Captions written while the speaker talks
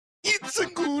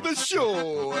Segura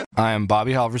Show. I am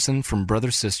Bobby Halverson from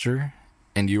Brother Sister,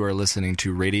 and you are listening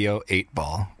to Radio 8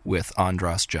 Ball with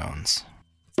Andras Jones.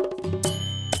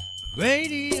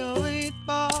 Radio 8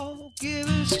 Ball, give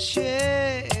us a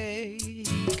shake.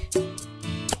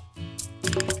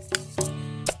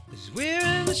 'Cause we're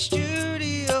in the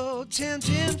studio,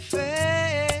 tempting fate.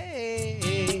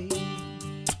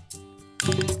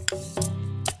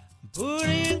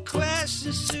 Putting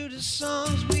questions to the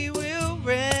songs we will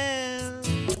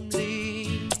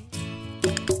randomly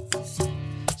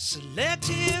select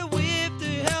here with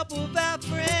the help of our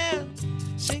friend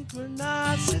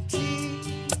Synchronicity.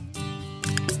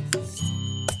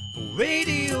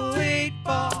 Radio 8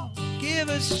 Ball, give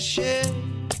us a shake.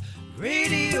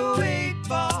 Radio 8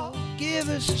 Ball, give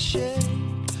us a shake.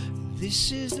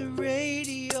 This is the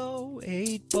Radio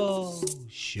 8 Ball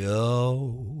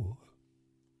Show.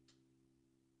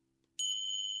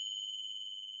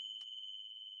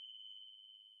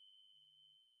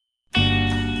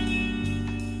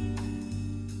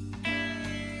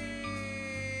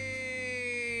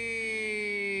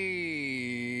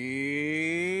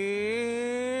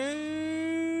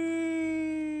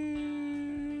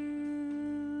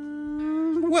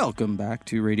 Welcome back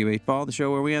to Radio 8 Ball, the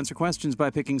show where we answer questions by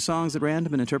picking songs at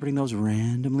random and interpreting those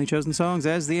randomly chosen songs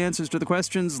as the answers to the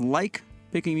questions, like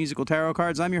picking musical tarot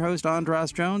cards. I'm your host,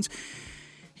 Andras Jones,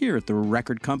 here at the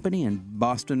Record Company in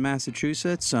Boston,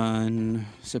 Massachusetts on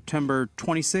September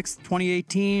 26th,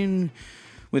 2018,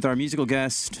 with our musical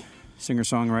guest,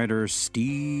 singer-songwriter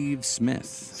Steve Smith.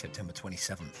 September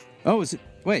 27th. Oh, is it?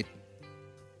 Wait.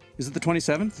 Is it the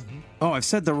 27th? Mm-hmm. Oh, I've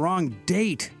said the wrong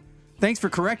date. Thanks for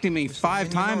correcting me 5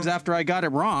 times after I got it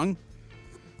wrong.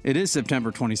 It is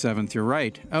September 27th, you're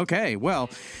right. Okay, well,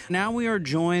 now we are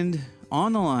joined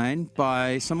on the line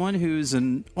by someone who's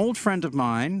an old friend of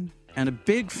mine and a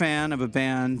big fan of a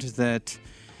band that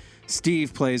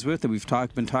Steve plays with, that we've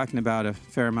been talking about a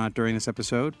fair amount during this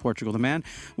episode, Portugal the Man.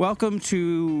 Welcome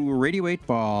to Radio 8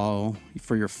 Ball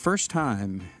for your first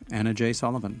time, Anna J.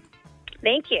 Sullivan.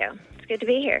 Thank you. It's good to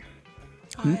be here.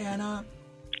 Hi, Anna.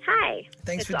 Hi.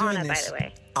 Thanks it's for doing Anna, this. by the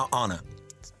way. Anna.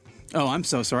 Oh, I'm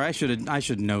so sorry. I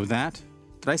should know that.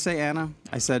 Did I say Anna?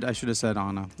 I should have said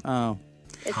Anna. Oh.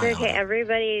 It's Hi, okay. Anna.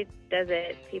 Everybody does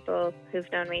it. People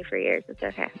who've known me for years. It's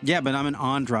okay. Yeah, but I'm an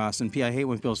Andras, and I hate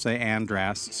when people say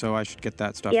Andras, so I should get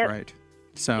that stuff right.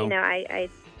 So I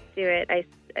do it. I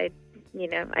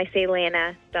say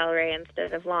Lana Del Rey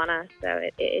instead of Lana, so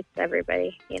it's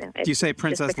everybody. do you say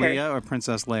Princess Leia or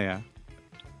Princess Leia?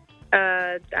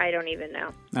 I don't even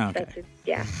know. Okay.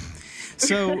 Yeah.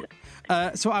 So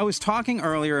I was talking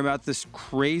earlier about this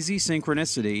crazy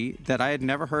synchronicity that I had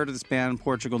never heard of this band,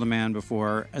 Portugal the Man,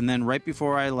 before. And then right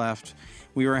before I left,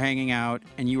 we were hanging out,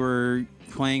 and you were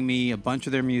playing me a bunch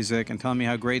of their music and telling me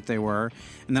how great they were.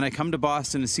 And then I come to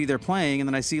Boston to see their playing, and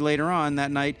then I see later on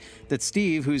that night that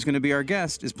Steve, who's going to be our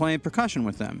guest, is playing percussion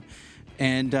with them.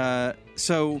 And first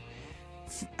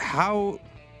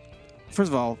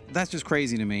of all, that's just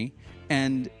crazy to me.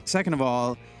 And second of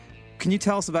all, can you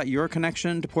tell us about your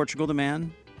connection to Portugal the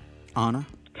Man, Anna?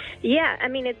 Yeah,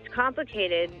 it's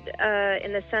complicated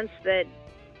in the sense that,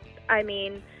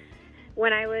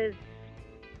 when I was,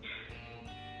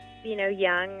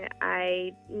 young,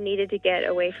 I needed to get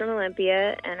away from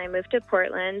Olympia, and I moved to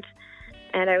Portland,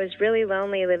 and I was really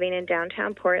lonely living in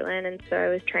downtown Portland, and so I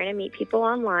was trying to meet people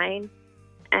online,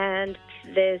 and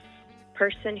this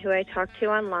person who I talked to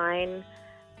online,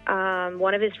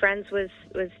 one of his friends was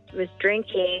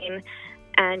drinking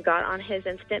and got on his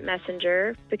instant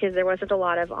messenger because there wasn't a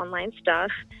lot of online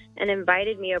stuff, and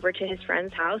invited me over to his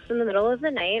friend's house in the middle of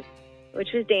the night,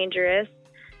 which was dangerous,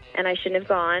 and I shouldn't have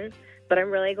gone, but I'm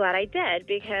really glad I did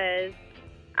because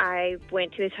I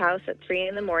went to his house at 3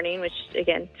 a.m, which,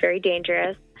 again, very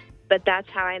dangerous, but that's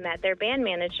how I met their band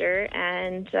manager,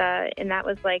 and that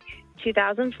was like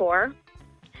 2004.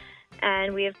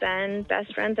 And we have been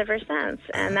best friends ever since.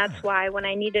 And that's why when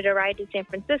I needed a ride to San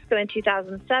Francisco in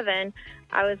 2007,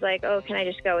 I was like, oh, can I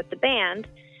just go with the band?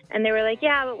 And they were like,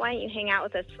 yeah, but why don't you hang out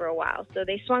with us for a while? So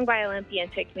they swung by Olympia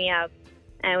and picked me up.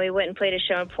 And we went and played a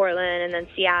show in Portland and then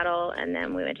Seattle. And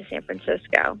then we went to San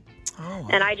Francisco. Oh.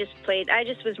 And I just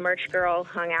was merch girl,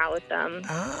 hung out with them.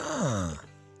 Ah.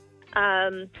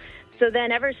 So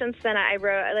then ever since then, I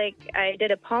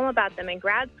did a poem about them in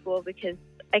grad school because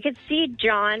I could see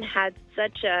John had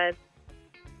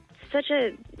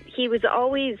he was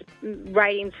always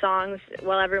writing songs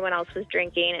while everyone else was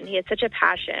drinking, and he had such a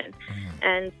passion.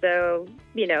 And so,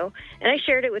 and I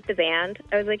shared it with the band.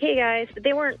 I was like, hey guys, but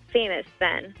they weren't famous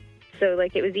then. So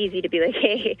it was easy to be like,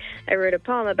 hey, I wrote a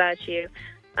poem about you.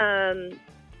 And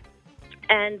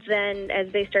And then as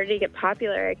they started to get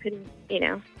popular, I couldn't,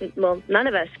 well, none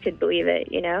of us could believe it,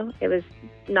 It was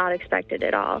not expected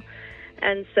at all.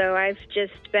 And so I've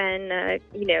just been,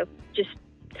 just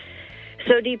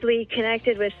so deeply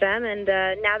connected with them. And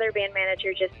now their band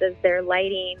manager just does their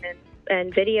lighting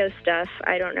and video stuff.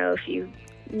 I don't know if you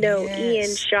know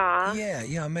Ian Shaw.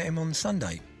 Yeah, I met him on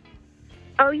Sunday.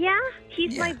 Oh, yeah?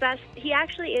 He's my best. He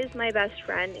actually is my best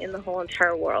friend in the whole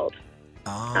entire world.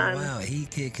 Oh, wow.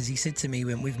 Because he said to me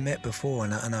when we've met before,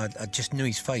 and I just knew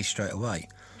his face straight away.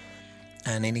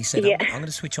 And then he said, I'm going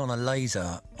to switch on a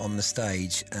laser on the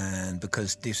stage, and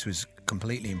because this was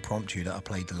completely impromptu that I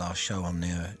played the last show on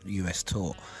their US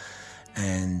tour.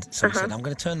 And so he said, I'm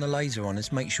going to turn the laser on,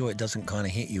 let's make sure it doesn't kind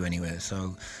of hit you anywhere.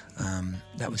 So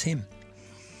that was him.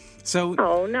 So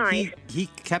nice. He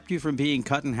kept you from being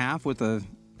cut in half with a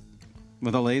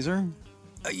laser?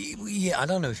 Yeah, I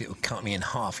don't know if it would cut me in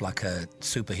half like a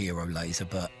superhero laser,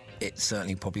 but it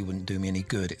certainly probably wouldn't do me any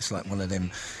good. It's like one of them,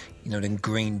 them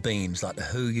green beams like the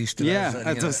Who used to have.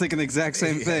 Yeah, I was thinking the exact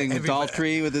same thing. With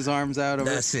Daltrey with his arms out over.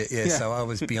 That's it, yeah. So I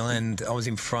was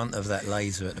in front of that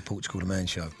laser at the Portugal the Man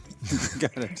show.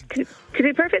 Got it. To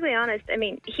be perfectly honest, I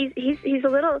mean, he's a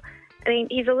little...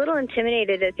 he's a little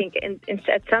intimidated, I think,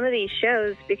 at some of these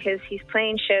shows because he's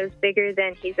playing shows bigger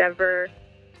than he's ever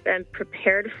been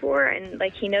prepared for, and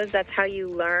he knows that's how you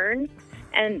learn.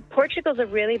 And Portugal's a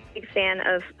really big fan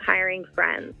of hiring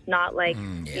friends, not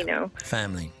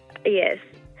family. Yes.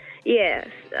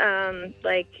 When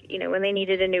they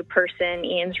needed a new person,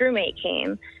 Ian's roommate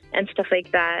came and stuff like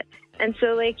that. And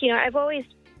so I've always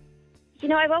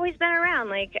been around.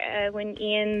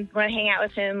 When I hang out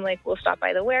with him, we'll stop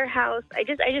by the warehouse. I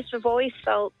just have always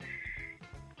felt,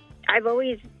 I've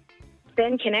always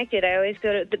been connected. I always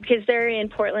go to, because they're in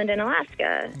Portland and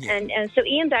Alaska. Yeah. And so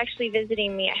Ian's actually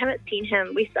visiting me. I haven't seen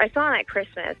him. I saw him at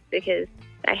Christmas because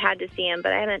I had to see him,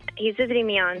 but he's visiting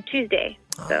me on Tuesday.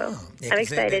 So I'm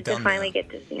excited to finally get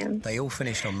to see him. They all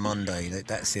finished on Monday.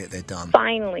 That's it. They're done.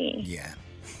 Finally. Yeah.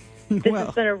 This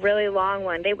has been a really long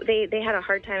one. They had a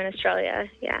hard time in Australia.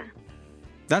 Yeah.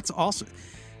 That's also.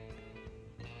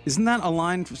 Isn't that a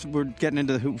line? We're getting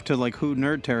into Who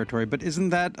nerd territory, but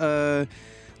isn't that a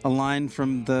line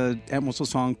from the Entwistle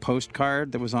song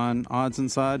 "Postcard" that was on Odds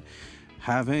and Sod?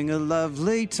 Having a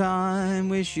lovely time,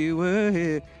 wish you were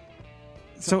here.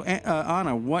 So,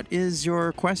 Anna, what is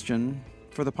your question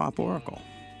for the Pop Oracle?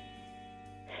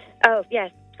 Oh,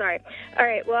 yes. Sorry. All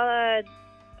right. Well,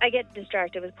 I get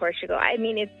distracted with Portugal. I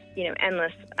mean, it's,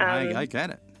 endless. I get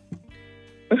it.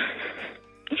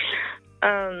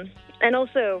 And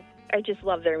also, I just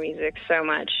love their music so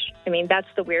much. I mean, that's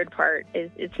the weird part,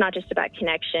 is it's not just about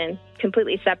connection.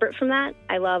 Completely separate from that,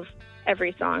 I love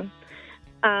every song.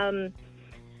 I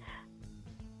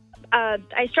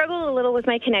struggled a little with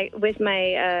my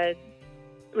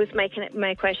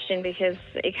question because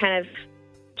it kind of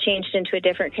changed into a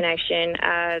different connection.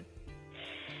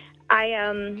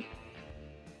 I've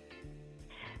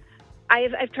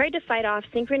tried to fight off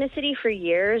synchronicity for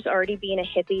years, already being a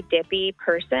hippy-dippy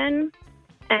person.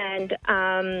 And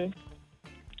I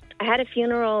had a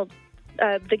funeral.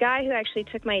 The guy who actually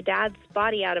took my dad's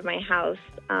body out of my house,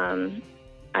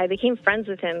 I became friends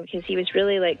with him because he was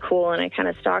really cool, and I kind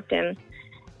of stalked him.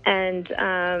 And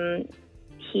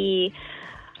he...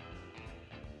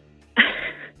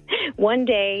 One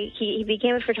day, he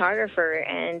became a photographer,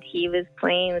 and he was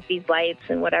playing with these lights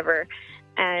and whatever.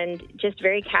 And just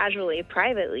very casually,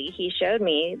 privately, he showed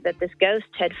me that this ghost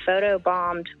had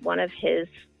photobombed one of his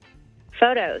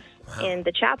photos in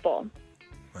the chapel.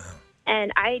 Wow.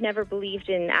 And I never believed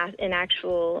in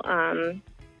actual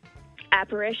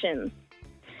apparitions.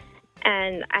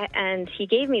 And he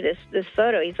gave me this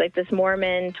photo. He's this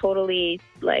Mormon, totally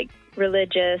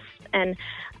religious, and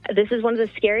this is one of the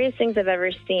scariest things I've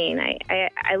ever seen.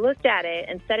 I looked at it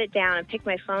and set it down and picked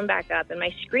my phone back up, and my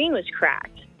screen was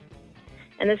cracked.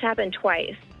 And this happened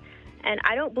twice. And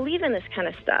I don't believe in this kind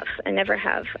of stuff. I never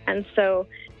have. And so,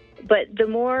 but the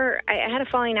more, I had a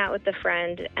falling out with a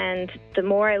friend, and the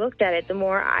more I looked at it, the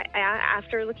more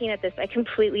after looking at this, I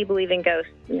completely believe in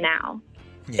ghosts now.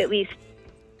 Yeah. At least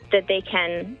that they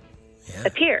can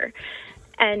appear.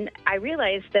 And I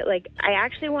realized that, I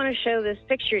actually want to show this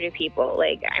picture to people.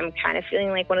 I'm kind of feeling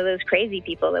like one of those crazy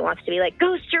people that wants to be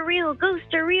ghosts are real,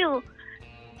 ghosts are real.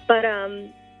 But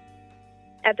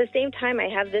at the same time, I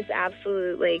have this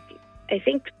absolute, I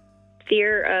think,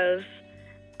 fear of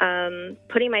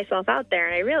putting myself out there.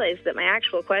 And I realized that my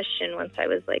actual question, once I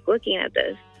was, looking at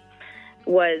this,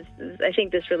 was, I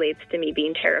think this relates to me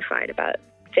being terrified about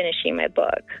finishing my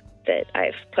book that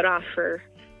I've put off for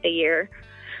a year.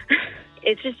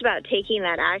 it's just about taking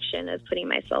that action of putting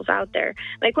myself out there.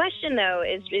 My question, though,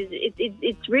 is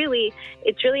it's really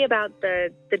about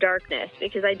the darkness,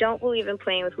 because I don't believe in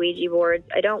playing with Ouija boards.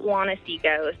 I don't want to see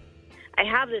ghosts. I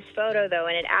have this photo, though,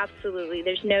 and it absolutely,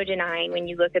 there's no denying when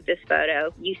you look at this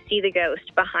photo, you see the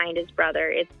ghost behind his brother.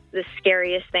 It's the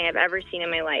scariest thing I've ever seen in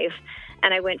my life.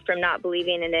 And I went from not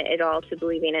believing in it at all to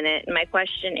believing in it. And my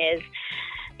question is,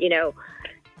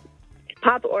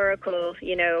 Pop Oracle,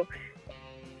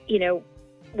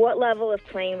 what level of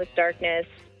playing with darkness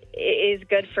is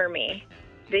good for me?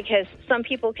 Because some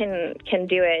people can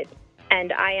do it,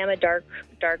 and I am a dark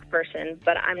person,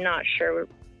 but I'm not sure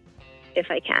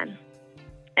if I can.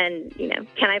 And,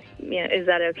 can I, is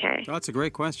that okay? Oh, that's a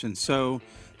great question. So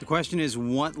the question is,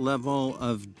 what level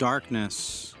of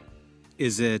darkness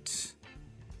is it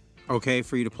okay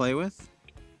for you to play with?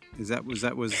 Was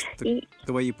the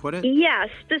way you put it? Yeah,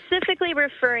 specifically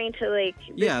referring to the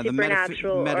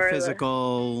supernatural,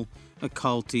 metaphysical,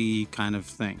 occulty kind of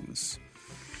things.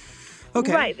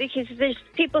 Okay, right? Because there's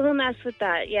people who mess with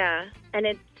that, yeah, and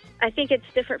I think it's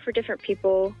different for different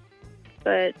people,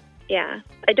 but yeah,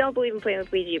 I don't believe in playing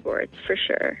with Ouija boards for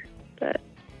sure. But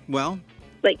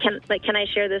can I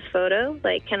share this photo?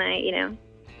 Can I?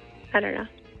 I don't know.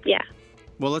 Yeah.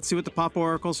 Well, let's see what the Pop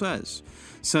Oracle says.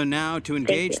 So now, to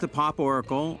engage the Pop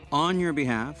Oracle on your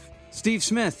behalf, Steve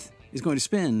Smith is going to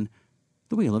spin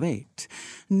the Wheel of 8.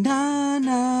 Na,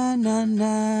 na, na,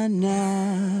 na,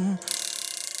 na.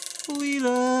 Wheel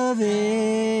of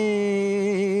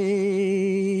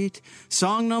 8.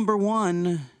 Song number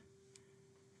 1.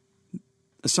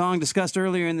 A song discussed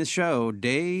earlier in the show,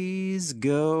 Days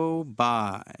Go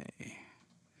By.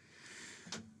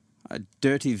 A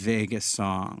Dirty Vegas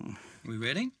song. We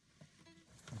ready?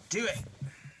 Do it.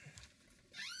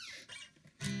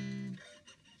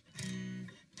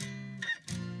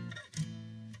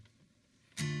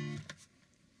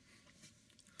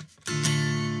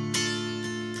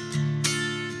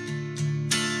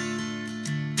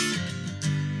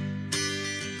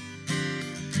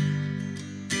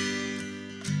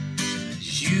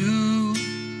 You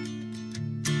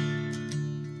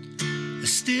are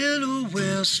still a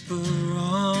whisper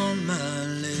on my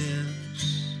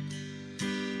lips,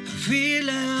 a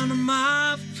feeling of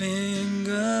my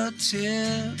fingertips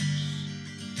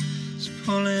is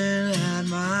pulling at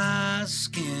my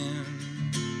skin.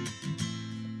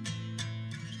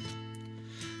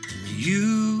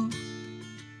 You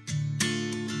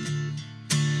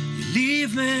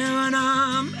leave me when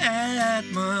I'm at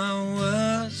my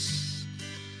worst,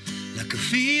 like a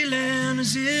feeling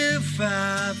as if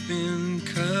I've been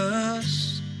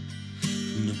cursed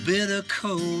from the bitter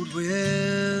cold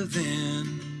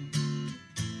within.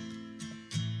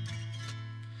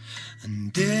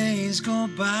 And days go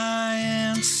by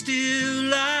and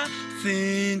still I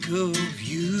think of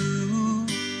you.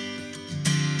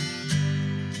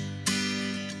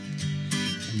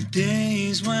 And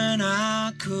days when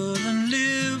I couldn't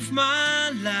live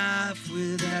my life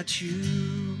without you.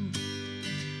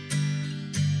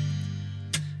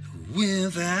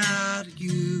 Without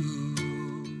you,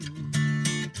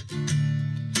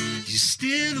 you're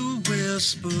still a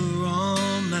whisper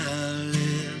on my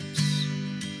lips,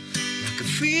 like a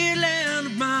feeling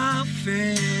of my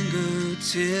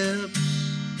fingertips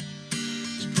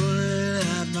is pulling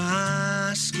at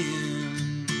my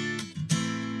skin.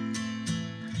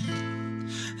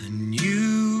 And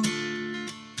you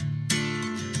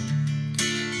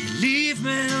leave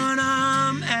me when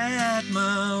I'm at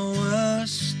my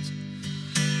worst,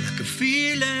 a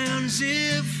feeling as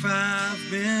if I've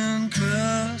been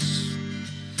cursed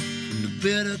from the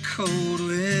bitter cold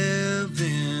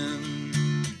within.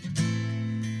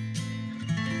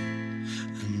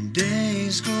 And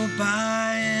days go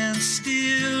by and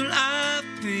still I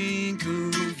think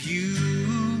of you.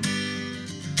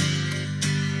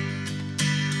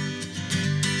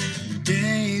 And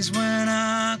days when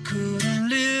I couldn't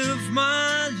live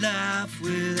my life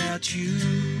without you.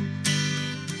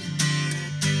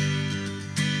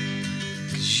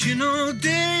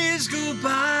 Days go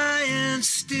by and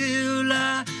still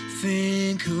I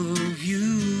think of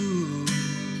you.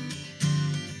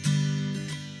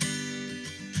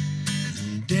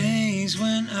 And days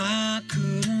when I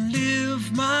couldn't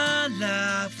live my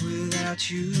life without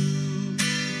you.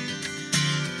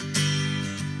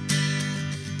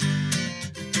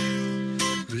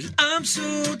 Well, I'm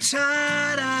so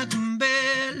tired I can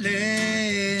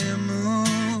barely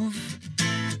move.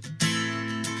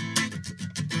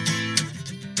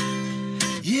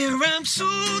 Yeah, I'm so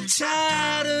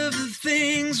tired of the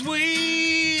things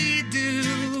we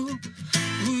do.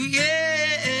 Ooh,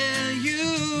 yeah,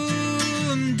 you.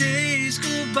 And days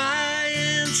go by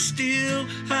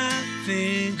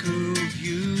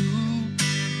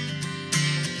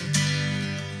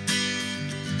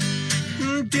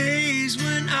Days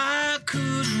when I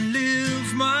couldn't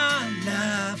live my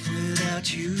life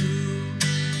without you.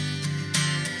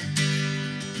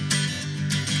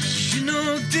 You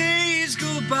know, days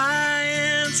go by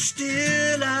and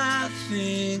still I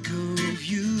think of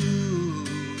you.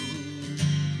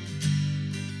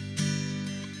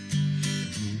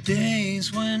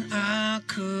 Days when I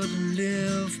couldn't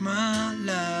live my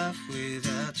life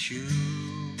without you.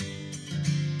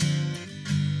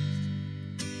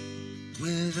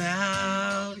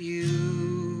 Without you.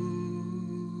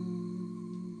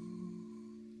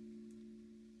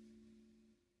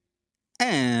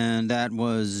 And that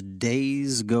was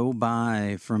Days Go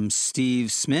By from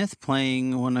Steve Smith,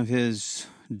 playing one of his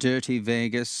Dirty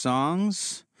Vegas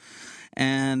songs.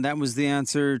 And that was the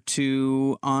answer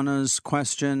to Anna's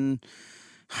question,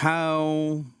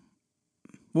 how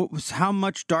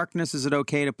much darkness is it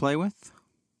okay to play with?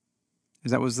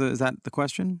 Is that the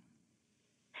question?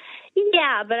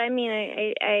 Yeah, but I mean,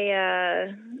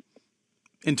 I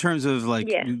in terms of like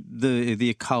the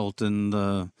occult and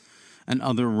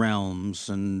other realms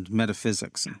and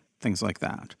metaphysics and things like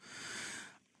that.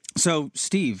 So,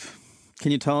 Steve,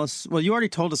 can you tell us? Well, you already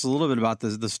told us a little bit about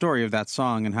the story of that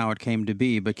song and how it came to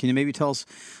be, but can you maybe tell us?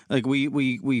 Like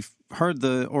we've heard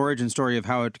the origin story of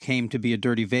how it came to be a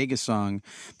Dirty Vegas song,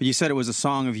 but you said it was a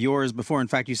song of yours before. In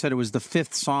fact, you said it was the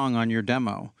 5th song on your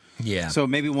demo. Yeah. So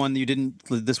maybe one that you didn't.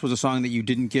 This was a song that you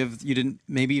didn't give. You didn't.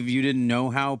 Maybe you didn't know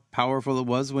how powerful it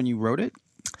was when you wrote it.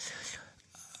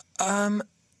 I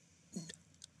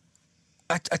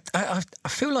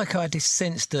feel like I had this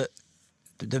sense that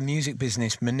the music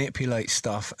business manipulates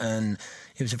stuff, and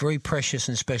it was a very precious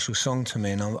and special song to me.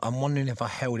 And I'm wondering if I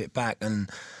held it back, and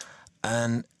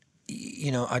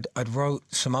you know, I'd wrote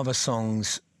some other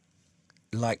songs,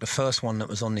 like the first one that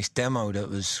was on this demo that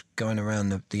was going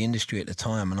around the industry at the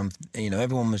time, and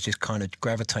everyone was just kind of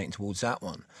gravitating towards that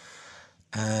one,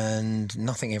 and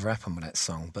nothing ever happened with that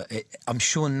song. But I'm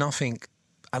sure nothing.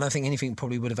 I don't think anything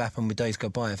probably would have happened with Days Go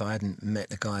By if I hadn't met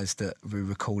the guys that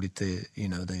recorded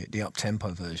the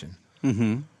up-tempo version.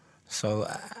 Mm-hmm. So,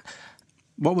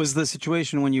 what was the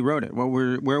situation when you wrote it? Where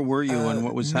were you, and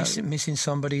what was missing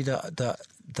somebody that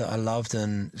I loved,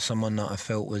 and someone that I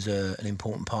felt was an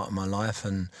important part of my life,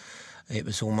 and it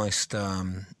was almost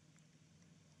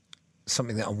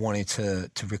something that I wanted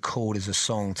to record as a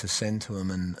song to send to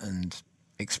them and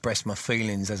express my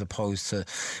feelings, as opposed to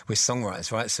with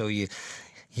songwriters, right? So you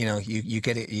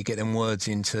get them words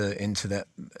into that,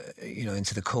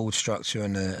 into the chord structure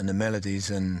and the melodies,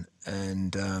 and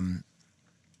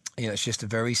it's just a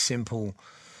very simple,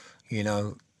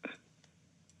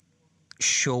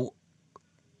 short,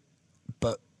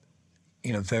 but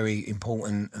very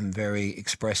important and very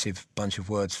expressive bunch of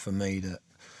words for me that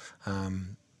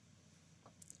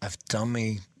have done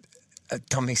me,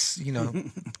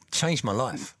 changed my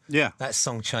life. Yeah, that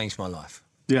song changed my life.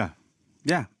 Yeah.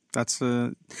 That's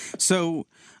so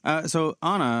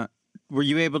Anna, were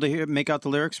you able to make out the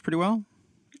lyrics pretty well?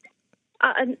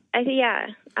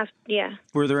 Yeah.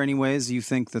 Were there any ways you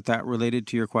think that related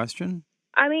to your question?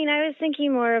 I mean, I was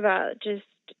thinking more about just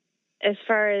as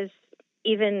far as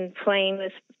even playing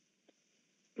with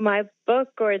my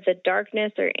book or the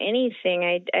darkness or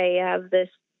anything. I have this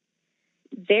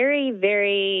very,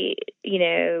 very,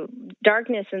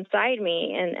 darkness inside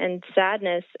me and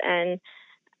sadness. And,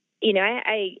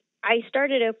 I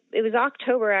started it was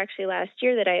October actually last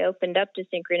year that I opened up to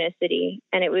Synchronicity,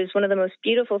 and it was one of the most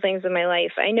beautiful things in my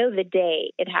life. I know the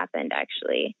day it happened,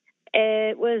 actually.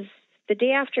 It was the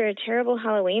day after a terrible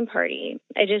Halloween party.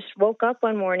 I just woke up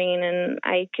one morning and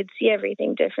I could see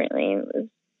everything differently.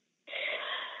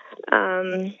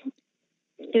 It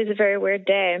was a very weird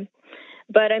day.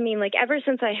 But I mean, like, ever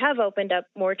since I have opened up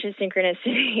more to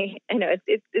Synchronicity, I know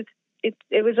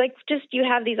it was like just you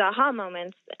have these aha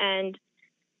moments. And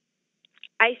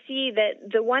I see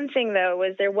that the one thing, though,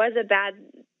 was there was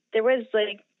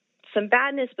like some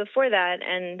badness before that.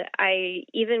 And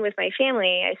even with my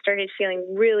family, I started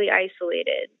feeling really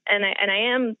isolated. And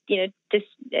I am,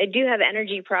 I do have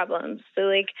energy problems. So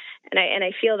like, and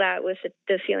I feel that with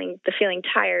the feeling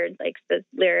tired, like the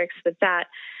lyrics with that.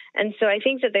 And so I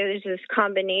think that there's this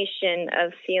combination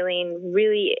of feeling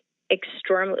really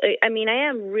extremely, I mean, I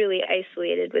am really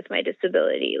isolated with my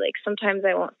disability. Like sometimes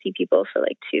I won't see people for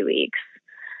like 2 weeks.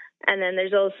 And then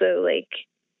there's also like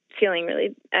feeling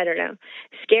really, I don't know,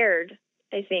 scared,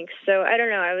 I think. So I don't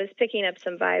know. I was picking up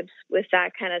some vibes with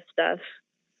that kind of stuff,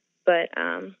 but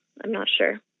I'm not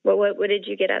sure. What did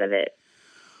you get out of it?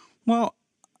 Well,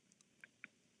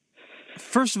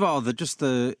 first of all,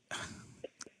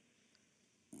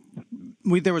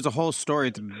 There was a whole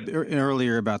story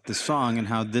earlier about this song and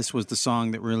how this was the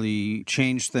song that really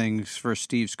changed things for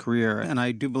Steve's career. And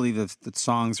I do believe that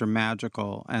songs are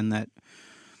magical, and that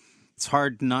it's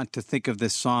hard not to think of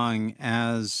this song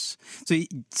as... See,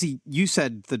 you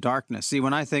said the darkness. See,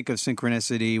 when I think of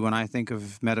synchronicity, when I think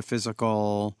of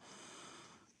metaphysical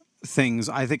things,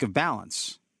 I think of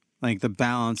balance, like the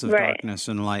balance of darkness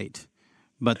and light.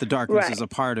 But the darkness is a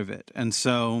part of it. And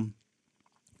so...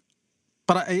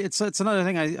 But it's another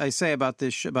thing I say about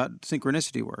this about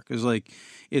synchronicity work is like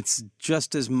it's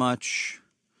just as much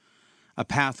a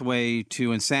pathway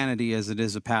to insanity as it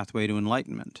is a pathway to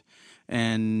enlightenment,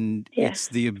 and it's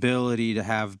the ability to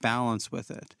have balance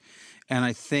with it. And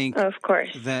I think, of course,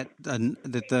 that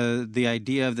the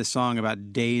idea of the song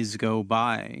about days go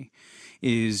by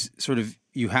is sort of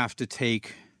you have to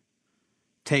take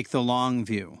the long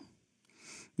view.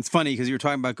 It's funny because you were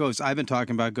talking about ghosts. I've been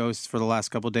talking about ghosts for the last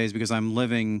couple of days because I'm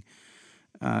living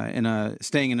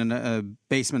staying in a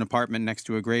basement apartment next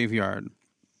to a graveyard.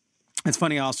 It's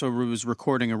funny. I also was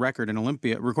recording a record in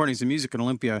Olympia, recording some music in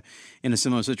Olympia in a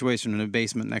similar situation in a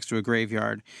basement next to a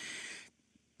graveyard.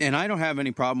 And I don't have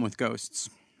any problem with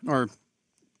ghosts, or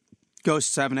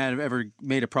ghosts haven't ever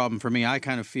made a problem for me. I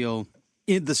kind of feel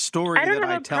the story that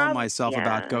I tell myself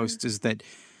about ghosts is that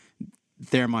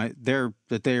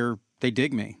they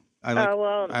dig me.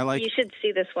 You should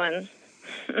see this one.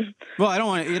 Well, I don't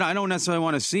want to, I don't necessarily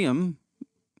want to see them.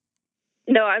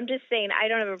 No, I'm just saying I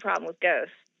don't have a problem with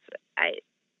ghosts.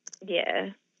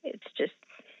 It's just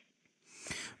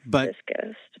this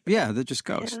ghost. Yeah, they're just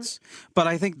ghosts. Yeah. But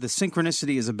I think the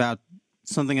synchronicity is about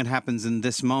something that happens in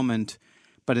this moment.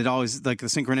 But it always, like, the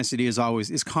synchronicity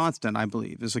is constant, I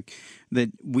believe. It's like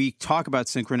that we talk about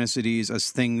synchronicities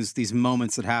as things, these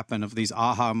moments that happen, of these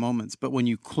aha moments. But when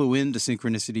you clue into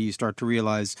synchronicity, you start to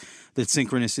realize that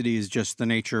synchronicity is just the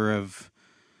nature of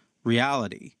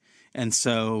reality. And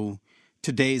so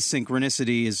today's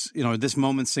synchronicity is, this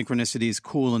moment's synchronicity is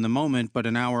cool in the moment, but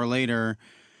an hour later,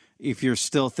 if you're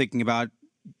still thinking about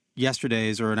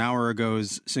yesterday's or an hour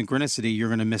ago's synchronicity, you're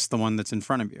going to miss the one that's in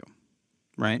front of you,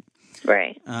 right?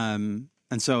 Right. And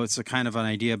so it's a kind of an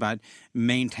idea about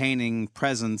maintaining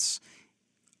presence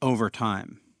over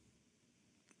time.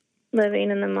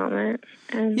 Living in the moment.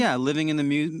 Living in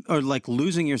the or like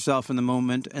losing yourself in the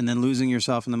moment, and then losing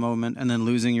yourself in the moment, and then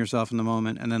losing yourself in the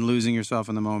moment, and then losing yourself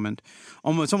in the moment.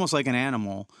 It's almost like an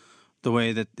animal, the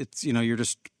way that it's, you're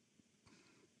just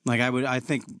like, I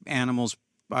think animals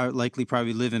are likely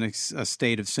probably live in a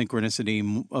state of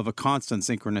synchronicity, of a constant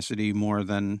synchronicity, more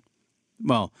than,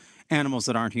 animals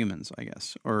that aren't humans, I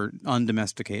guess, or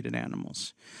undomesticated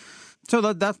animals. So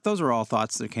those are all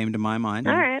thoughts that came to my mind.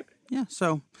 All right. Yeah.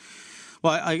 So,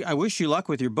 I wish you luck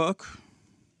with your book.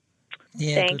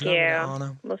 Yeah. Thank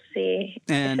you. We'll see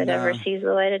if it ever sees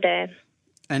the light of day.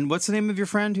 And what's the name of your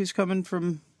friend who's coming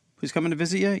to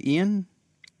visit you? Ian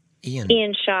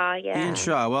Shaw. Yeah. Ian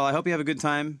Shaw. Well, I hope you have a good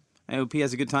time. I hope he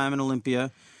has a good time in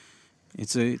Olympia.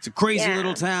 It's a crazy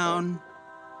little town.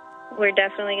 We're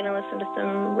definitely going to listen to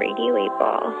some Radio 8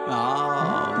 Ball.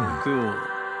 Oh, cool.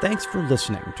 Thanks for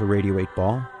listening to Radio 8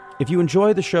 Ball. If you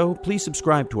enjoy the show, please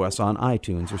subscribe to us on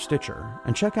iTunes or Stitcher,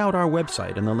 and check out our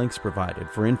website and the links provided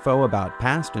for info about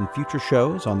past and future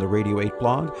shows on the Radio 8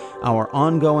 blog, our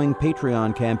ongoing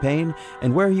Patreon campaign,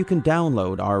 and where you can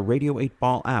download our Radio 8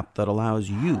 Ball app that allows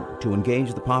you to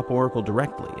engage the Pop Oracle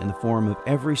directly in the form of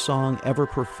every song ever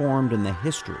performed in the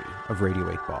history of Radio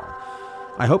 8 Ball.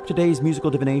 I hope today's musical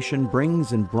divination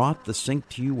brings and brought the sync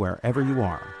to you wherever you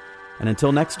are. And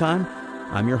until next time,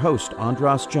 I'm your host,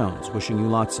 Andras Jones, wishing you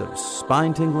lots of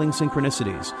spine-tingling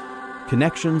synchronicities,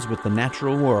 connections with the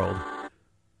natural world,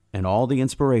 and all the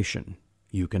inspiration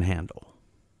you can handle.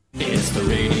 It's the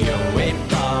Radio 8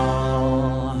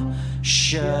 Ball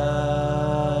Show.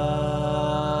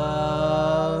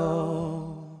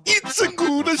 It's a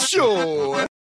good show.